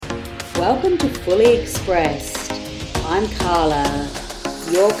Welcome to Fully Expressed. I'm Carla,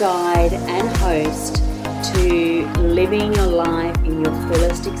 your guide and host to living your life in your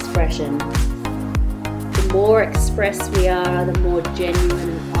fullest expression. The more expressed we are, the more genuine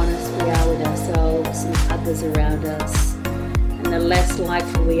and honest we are with ourselves and others around us, and the less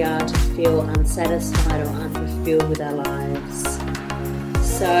likely we are to feel unsatisfied or unfulfilled with our lives.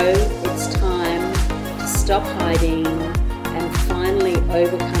 So it's time to stop hiding and finally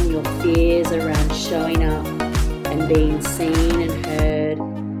overcome your fears around showing up and being seen and heard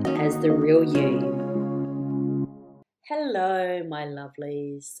as the real you. Hello, my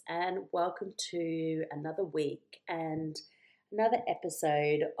lovelies, and welcome to another week and another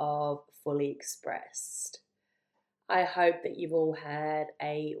episode of Fully Expressed. I hope that you've all had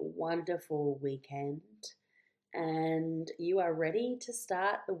a wonderful weekend and you are ready to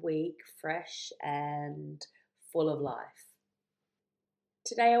start the week fresh and full of life.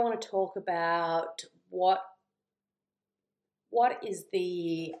 Today I want to talk about what is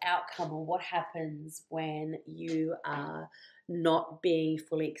the outcome or what happens when you are not being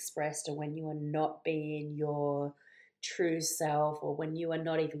fully expressed, or when you are not being your true self, or when you are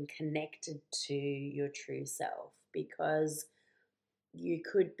not even connected to your true self, because you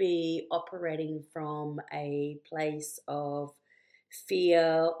could be operating from a place of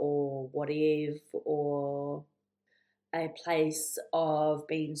fear or what if, or a place of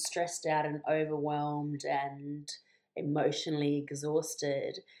being stressed out and overwhelmed and emotionally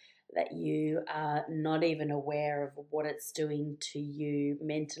exhausted, that you are not even aware of what it's doing to you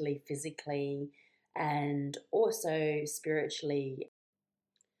mentally, physically, and also spiritually.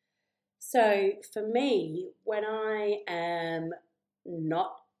 So for me, when I am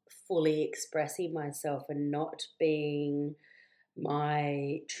not fully expressing myself and not being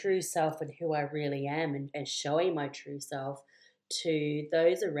my true self and who I really am, and showing my true self to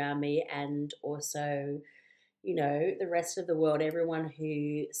those around me, and also, the rest of the world, everyone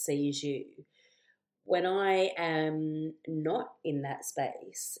who sees you. When I am not in that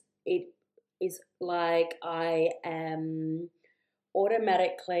space, it is like I am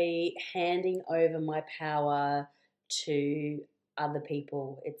automatically handing over my power to other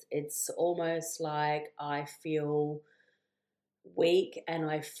people. It's almost like I feel weak and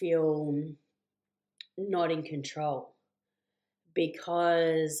I feel not in control,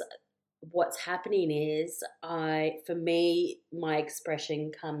 because what's happening is, for me, my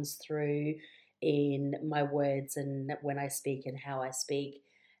expression comes through in my words and when I speak and how I speak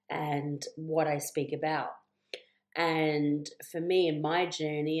and what I speak about. And for me, in my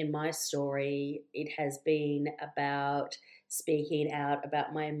journey and my story, it has been about speaking out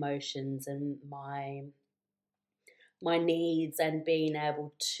about my emotions and my needs, and being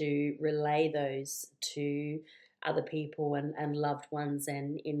able to relay those to other people and loved ones,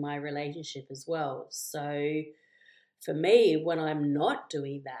 and in my relationship as well. So for me, when I'm not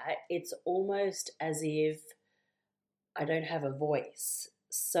doing that, it's almost as if I don't have a voice.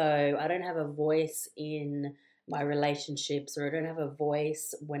 So I don't have a voice in my relationships, or I don't have a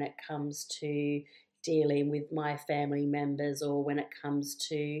voice when it comes to dealing with my family members, or when it comes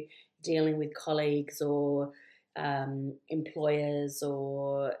to dealing with colleagues or employers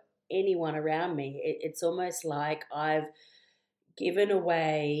or anyone around me. It's almost like I've given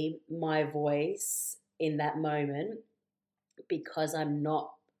away my voice in that moment because I'm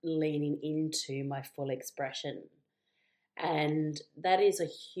not leaning into my full expression. And that is a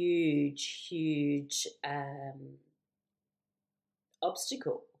huge, huge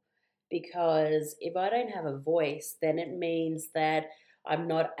obstacle, because if I don't have a voice, then it means that I'm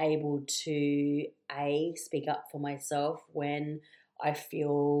not able to speak up for myself when I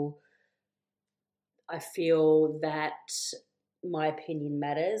feel that my opinion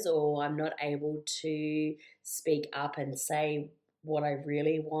matters, or I'm not able to speak up and say what I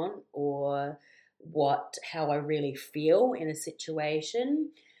really want, or how I really feel in a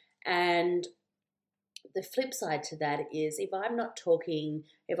situation. And the flip side to that is, if I'm not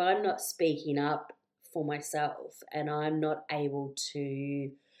speaking up for myself, and I'm not able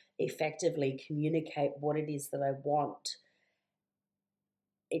to effectively communicate what it is that I want,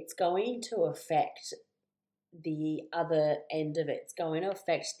 it's going to affect the other end of it. It's going to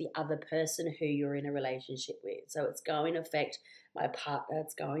affect the other person who you're in a relationship with. So it's going to affect my partner.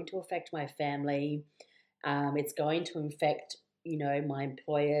 It's going to affect my family. It's going to affect, my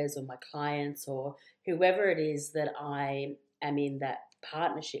employers or my clients or whoever it is that I am in that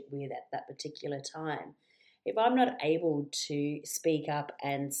partnership with at that particular time. If I'm not able to speak up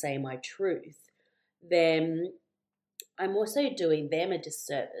and say my truth, then I'm also doing them a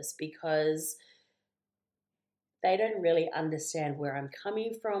disservice, because they don't really understand where I'm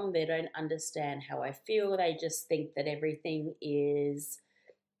coming from. They don't understand how I feel. They just think that everything is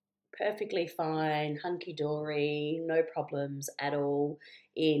perfectly fine, hunky dory, no problems at all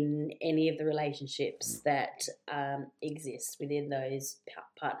in any of the relationships that exist within those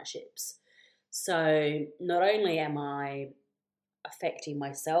partnerships. So not only am I affecting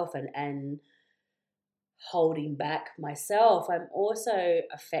myself and holding back myself, I'm also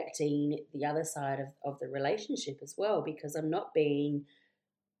affecting the other side of the relationship as well, because I'm not being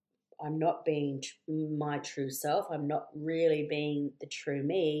my true self. I'm not really being the true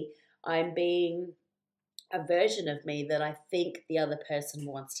me. I'm being a version of me that I think the other person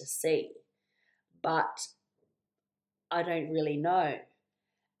wants to see, but I don't really know.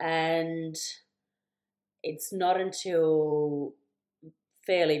 And it's not until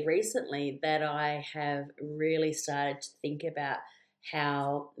fairly recently that I have really started to think about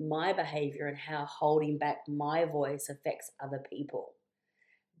how my behavior and how holding back my voice affects other people,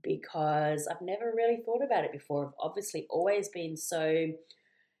 because I've never really thought about it before. I've obviously always been so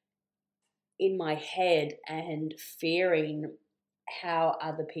in my head and fearing how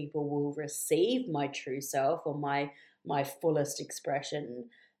other people will receive my true self or my fullest expression,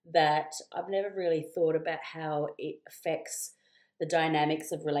 that I've never really thought about how it affects the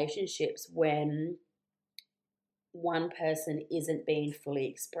dynamics of relationships when one person isn't being fully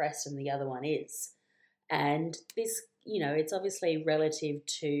expressed and the other one is. And this, it's obviously relative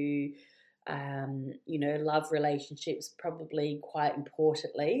to, love relationships, probably quite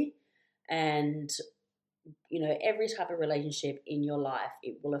importantly. And, every type of relationship in your life,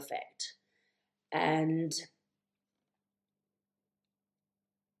 it will affect. And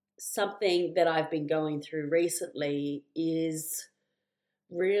something that I've been going through recently is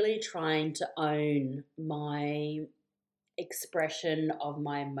really trying to own my expression of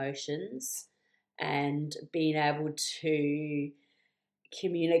my emotions and being able to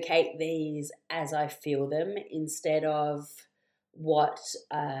communicate these as I feel them, instead of what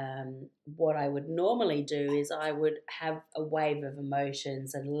what I would normally do is I would have a wave of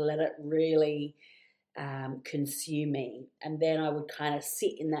emotions and let it really consume me, and then I would kind of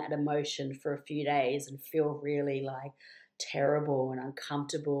sit in that emotion for a few days and feel really like terrible and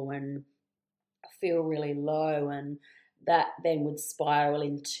uncomfortable and feel really low, and that then would spiral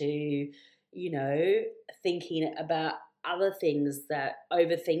into, thinking about other things, that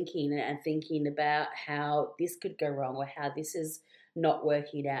overthinking and thinking about how this could go wrong or how this is not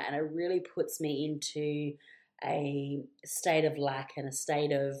working out. And it really puts me into a state of lack and a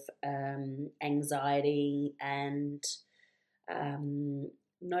state of anxiety and um,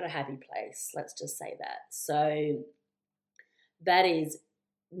 not a happy place. Let's just say that. So that is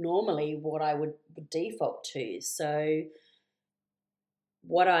normally what I would default to. So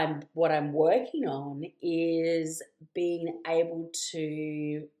what I'm working on is being able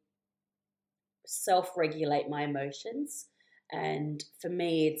to self-regulate my emotions. And for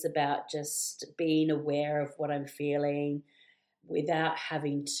me, it's about just being aware of what I'm feeling without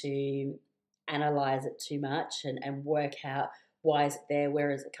having to analyze it too much and work out, why is it there, where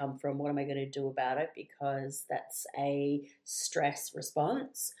does it come from, what am I going to do about it, because that's a stress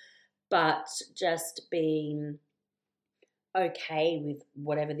response. But just being okay with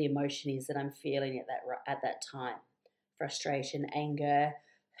whatever the emotion is that I'm feeling at that time. Frustration, anger,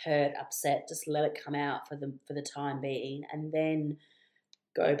 hurt, upset, just let it come out for the time being, and then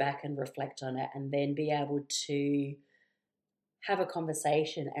go back and reflect on it, and then be able to have a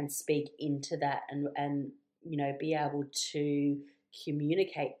conversation and speak into that, and be able to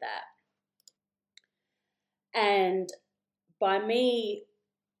communicate that. And by me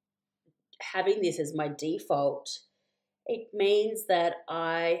having this as my default, it means that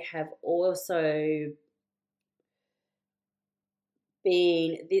I have also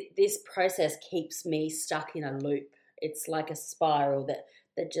been, this process keeps me stuck in a loop. It's like a spiral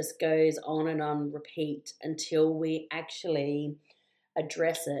that just goes on and on repeat until we actually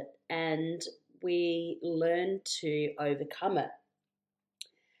address it and we learn to overcome it.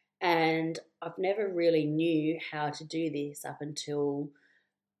 And I've never really knew how to do this up until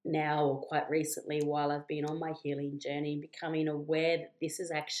now, or quite recently, while I've been on my healing journey, becoming aware that this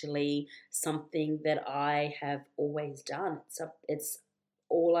is actually something that I have always done. It's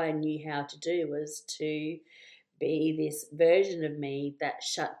all I knew how to do, was to be this version of me that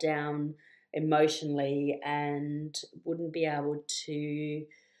shut down emotionally and wouldn't be able to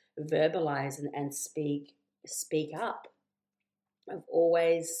verbalize and speak up. I've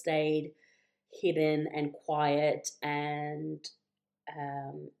always stayed hidden and quiet and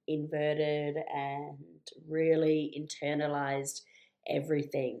inverted and really internalized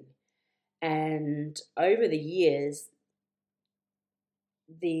everything. And over the years,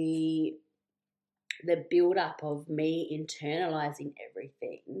 the build up of me internalizing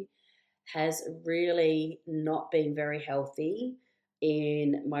everything has really not been very healthy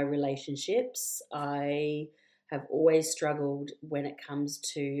in my relationships. I have always struggled when it comes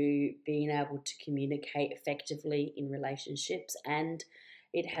to being able to communicate effectively in relationships, and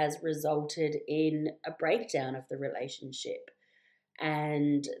it has resulted in a breakdown of the relationship.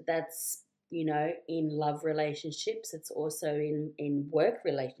 And that's, in love relationships. It's also in work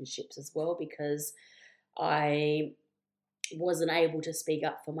relationships as well, because I wasn't able to speak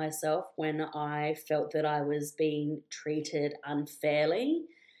up for myself when I felt that I was being treated unfairly.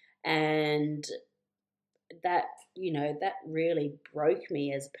 And that, that really broke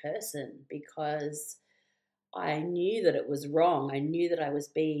me as a person, because I knew that it was wrong. I knew that I was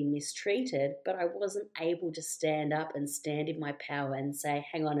being mistreated, but I wasn't able to stand up and stand in my power and say,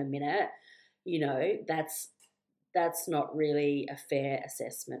 hang on a minute, that's not really a fair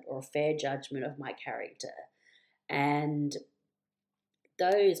assessment or a fair judgment of my character. And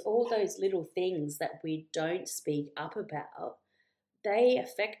all those little things that we don't speak up about, they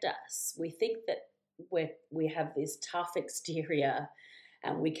affect us. We think that we have this tough exterior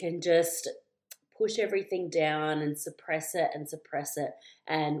and we can just push everything down and suppress it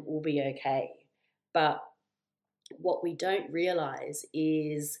and we'll be okay. But what we don't realize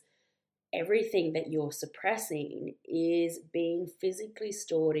is everything that you're suppressing is being physically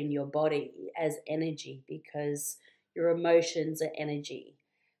stored in your body as energy, because your emotions are energy.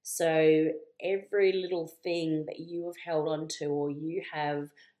 So every little thing that you have held on to, or you have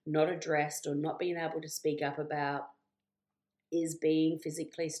not addressed or not been able to speak up about, is being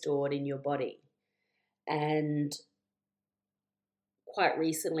physically stored in your body. And quite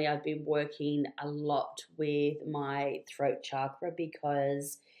recently I've been working a lot with my throat chakra,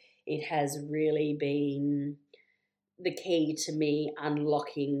 because it has really been the key to me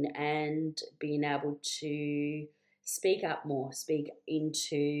unlocking and being able to speak up more, speak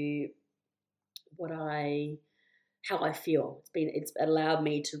into how I feel. It's allowed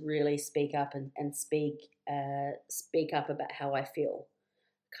me to really speak up and speak up about how I feel.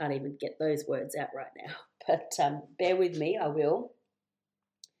 Can't even get those words out right now, but bear with me, I will.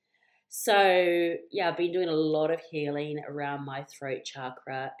 So, yeah, I've been doing a lot of healing around my throat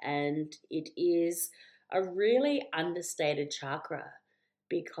chakra, and it is a really understated chakra,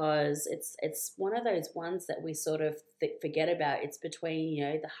 because it's one of those ones that we sort of forget about. It's between,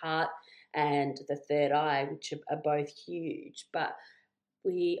 the heart and the third eye, which are both huge, but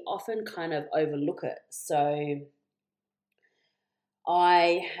we often kind of overlook it. So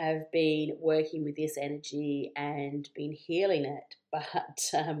I have been working with this energy and been healing it, but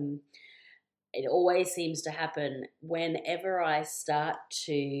it always seems to happen whenever I start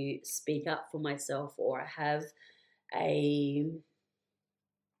to speak up for myself, or I have a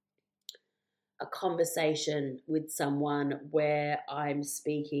conversation with someone where I'm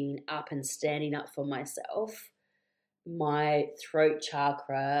speaking up and standing up for myself. My throat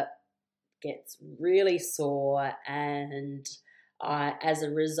chakra gets really sore, and as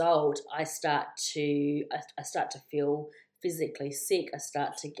a result, I start to feel physically sick. I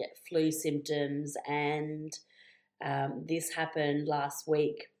start to get flu symptoms, and this happened last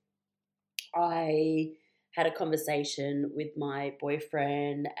week. I had a conversation with my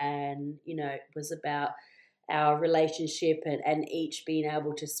boyfriend, and it was about our relationship, and each being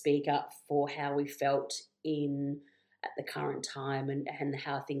able to speak up for how we felt in at the current time, and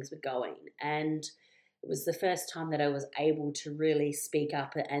how things were going. And it was the first time that I was able to really speak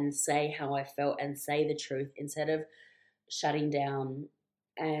up and say how I felt and say the truth, instead of shutting down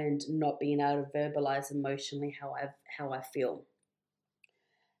and not being able to verbalize emotionally how I feel.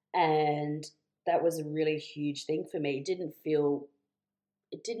 And that was a really huge thing for me. It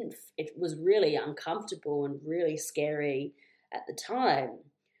was really uncomfortable and really scary at the time,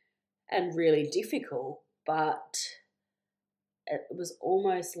 and really difficult, but it was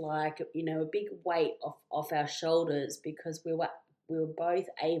almost like, a big weight off our shoulders, because we were both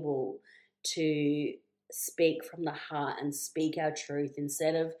able to speak from the heart and speak our truth,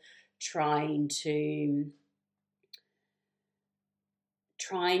 instead of trying to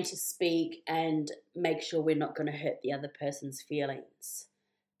speak and make sure we're not going to hurt the other person's feelings.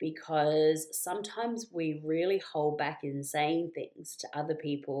 Because sometimes we really hold back in saying things to other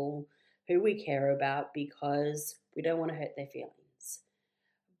people who we care about, because we don't want to hurt their feelings.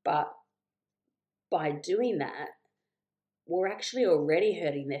 But by doing that, we're actually already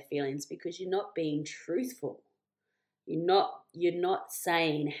hurting their feelings, because you're not being truthful. You're not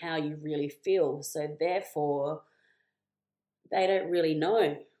saying how you really feel. So therefore, they don't really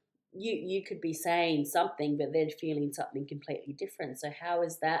know you could be saying something, but they're feeling something completely different. So how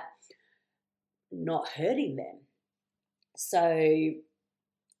is that not hurting them? So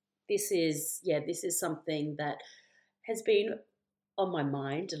this is something that has been on my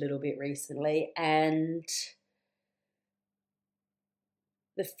mind a little bit recently, and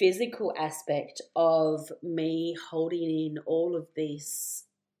the physical aspect of me holding in all of these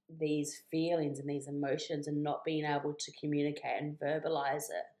feelings and these emotions and not being able to communicate and verbalize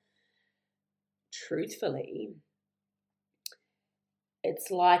it truthfully. It's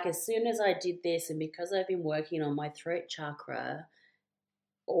like as soon as I did this, and because I've been working on my throat chakra,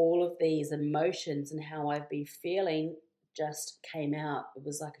 all of these emotions and how I've been feeling just came out. It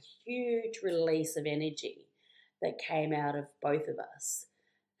was like a huge release of energy that came out of both of us.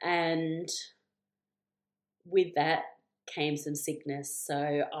 And with that came some sickness.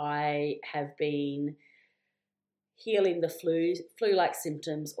 So I have been healing the flu-like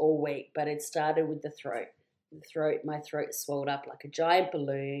symptoms all week, but it started with the throat. My throat swelled up like a giant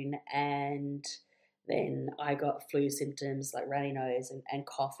balloon, and then I got flu symptoms like runny nose and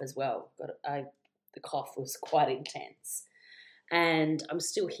cough as well. The cough was quite intense, and I'm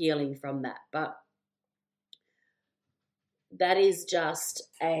still healing from that. But that is just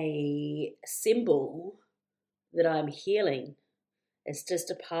a symbol that I'm healing. It's just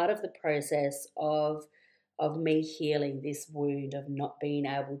a part of the process of me healing this wound of not being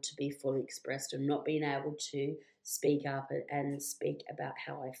able to be fully expressed, of not being able to speak up and speak about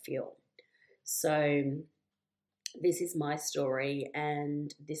how I feel. So this is my story,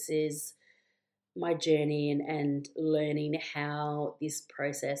 and this is my journey and learning how this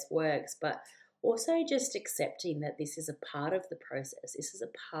process works, but also just accepting that this is a part of the process. This is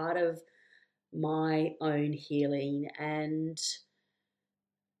a part of my own healing, and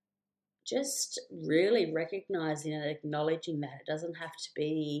just really recognizing and acknowledging that it doesn't have to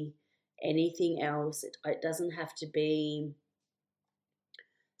be anything else. It doesn't have to be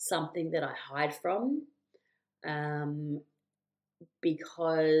something that I hide from, um,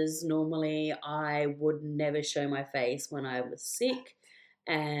 because normally I would never show my face when I was sick,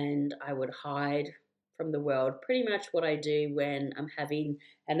 and I would hide from the world. Pretty much what I do when I'm having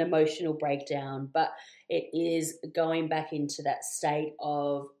an emotional breakdown, but it is going back into that state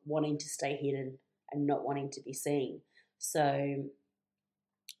of wanting to stay hidden and not wanting to be seen. So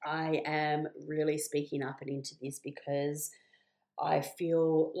I am really speaking up and into this because I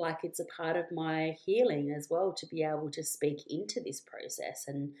feel like it's a part of my healing as well to be able to speak into this process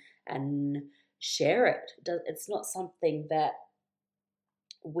and share it. It's not something that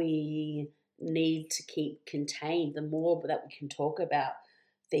we need to keep contained. The more that we can talk about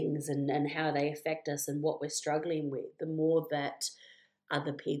things and how they affect us and what we're struggling with, the more that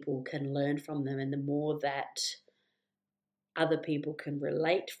other people can learn from them, and the more that other people can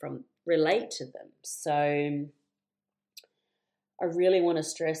relate to them. So I really want to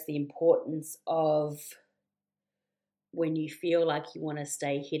stress the importance of when you feel like you want to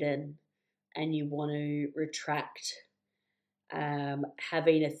stay hidden and you want to retract,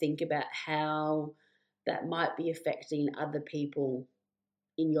 having a think about how that might be affecting other people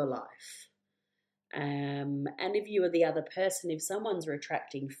in your life. And if you are the other person, if someone's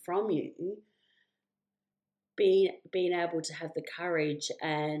retracting from you, being able to have the courage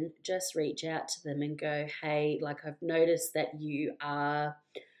and just reach out to them and go, hey, like I've noticed that you are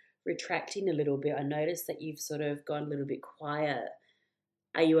retracting a little bit. I noticed that you've sort of gone a little bit quiet.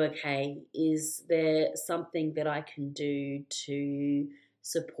 Are you okay? Is there something that I can do to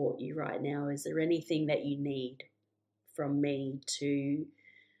support you right now? Is there anything that you need from me to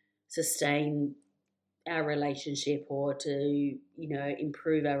sustain our relationship, or to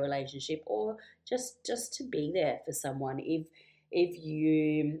improve our relationship, or just to be there for someone if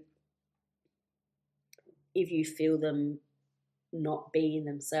you feel them not being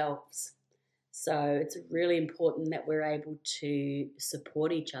themselves. So it's really important that we're able to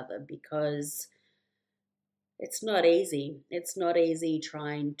support each other, because it's not easy. It's not easy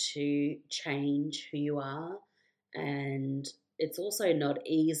trying to change who you are, and it's also not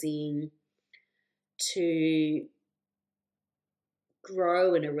easy to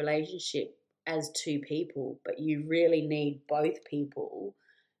grow in a relationship as two people, but you really need both people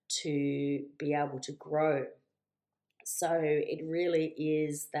to be able to grow. So it really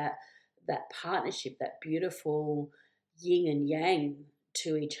is that partnership, that beautiful yin and yang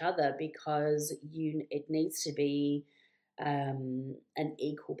to each other, because it needs to be an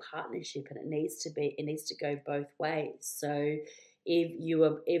equal partnership, and it needs to go both ways. So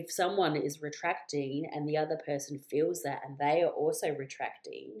if someone is retracting and the other person feels that and they are also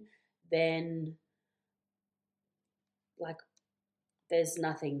retracting, then like there's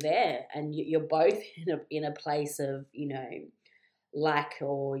nothing there, and you're both in a place of, lack,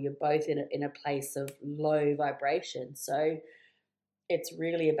 or you're both in a place of low vibration. So it's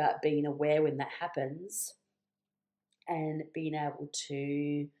really about being aware when that happens and being able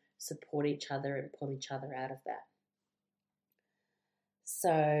to support each other and pull each other out of that.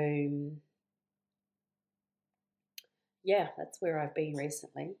 So yeah, that's where I've been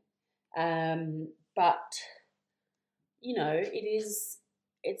recently. But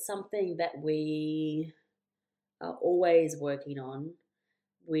it's something that we are always working on.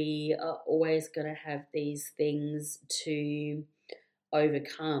 We are always going to have these things to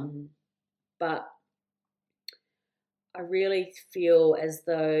overcome, but I really feel as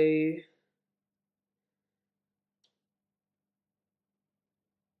though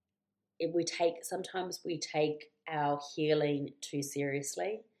sometimes we take our healing too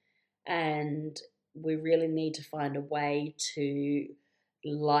seriously, and we really need to find a way to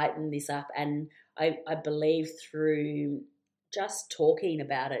lighten this up. And I believe through just talking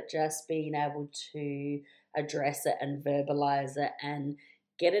about it, just being able to address it and verbalize it and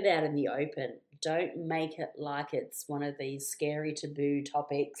get it out in the open. Don't make it like it's one of these scary taboo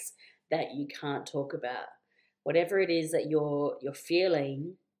topics that you can't talk about. Whatever it is that you're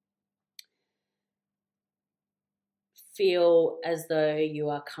feeling, feel as though you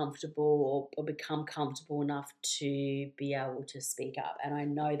are comfortable, or become comfortable enough to be able to speak up. And I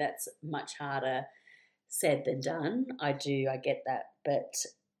know that's much harder said than done. I get that. But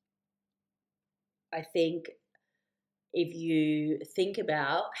I think if you think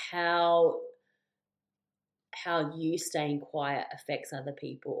about how you staying quiet affects other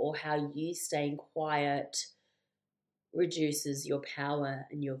people, or how you staying quiet reduces your power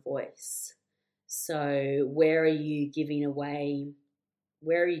and your voice. So where are you giving away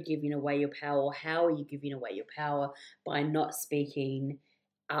your power, or how are you giving away your power by not speaking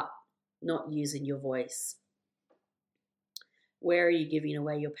up, not using your voice? Where are you giving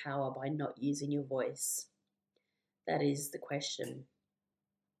away your power by not using your voice? That is the question.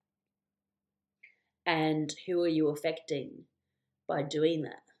 And who are you affecting by doing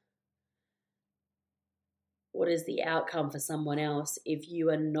that? What is the outcome for someone else if you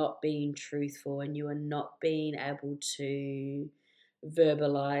are not being truthful and you are not being able to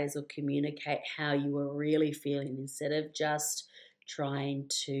verbalize or communicate how you are really feeling, instead of just trying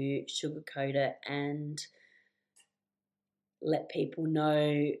to sugarcoat it and let people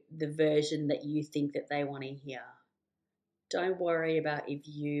know the version that you think that they want to hear? Don't worry about if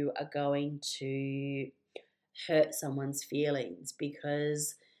you are going to hurt someone's feelings,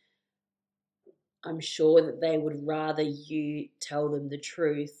 because I'm sure that they would rather you tell them the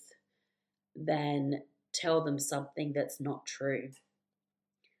truth than tell them something that's not true,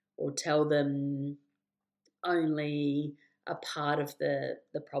 or tell them only a part of the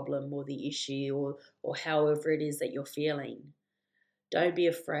problem or the issue, or however it is that you're feeling. Don't be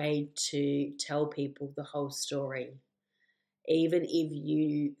afraid to tell people the whole story, even if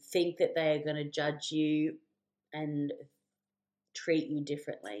you think that they are going to judge you and treat you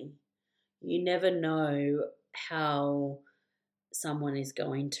differently. You never know how someone is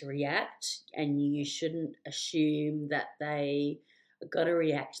going to react, and you shouldn't assume that they are going to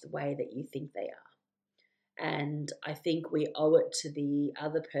react the way that you think they are. And I think we owe it to the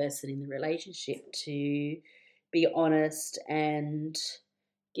other person in the relationship to be honest and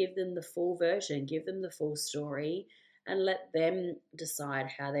give them the full version, give them the full story, and let them decide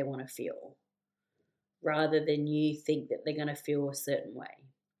how they want to feel, rather than you think that they're going to feel a certain way.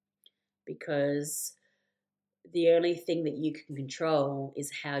 Because the only thing that you can control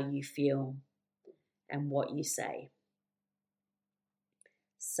is how you feel and what you say.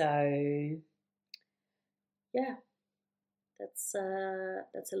 So, yeah, that's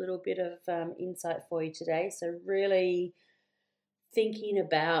a little bit of insight for you today. So really thinking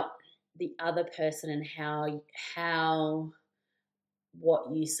about the other person and how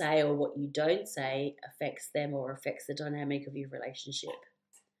what you say or what you don't say affects them or affects the dynamic of your relationship.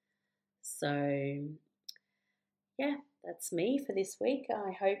 So, yeah, that's me for this week.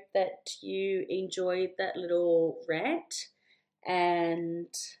 I hope that you enjoyed that little rant. And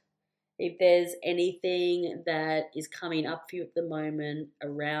if there's anything that is coming up for you at the moment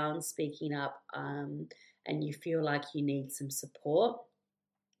around speaking up, and you feel like you need some support,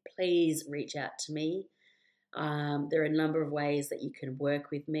 please reach out to me. There are a number of ways that you can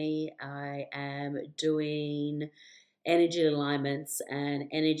work with me. I am doing energy alignments and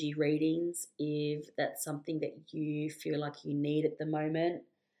energy readings if that's something that you feel like you need at the moment.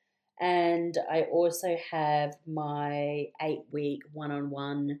 And I also have my 8-week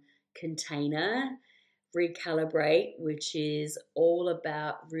one-on-one container Recalibrate, which is all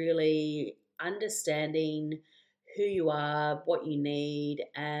about really understanding who you are, what you need,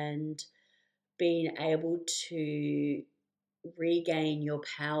 and being able to regain your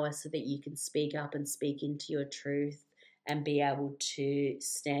power so that you can speak up and speak into your truth and be able to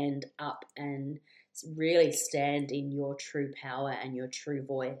stand up and really stand in your true power and your true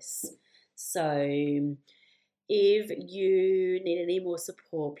voice. So, if you need any more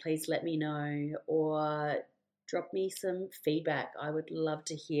support, please let me know or drop me some feedback. I would love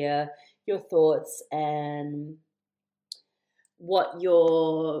to hear your thoughts and what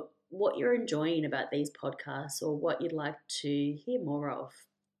you're enjoying about these podcasts or what you'd like to hear more of.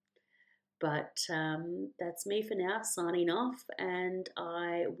 But that's me for now, signing off, and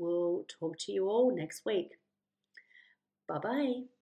I will talk to you all next week. Bye bye.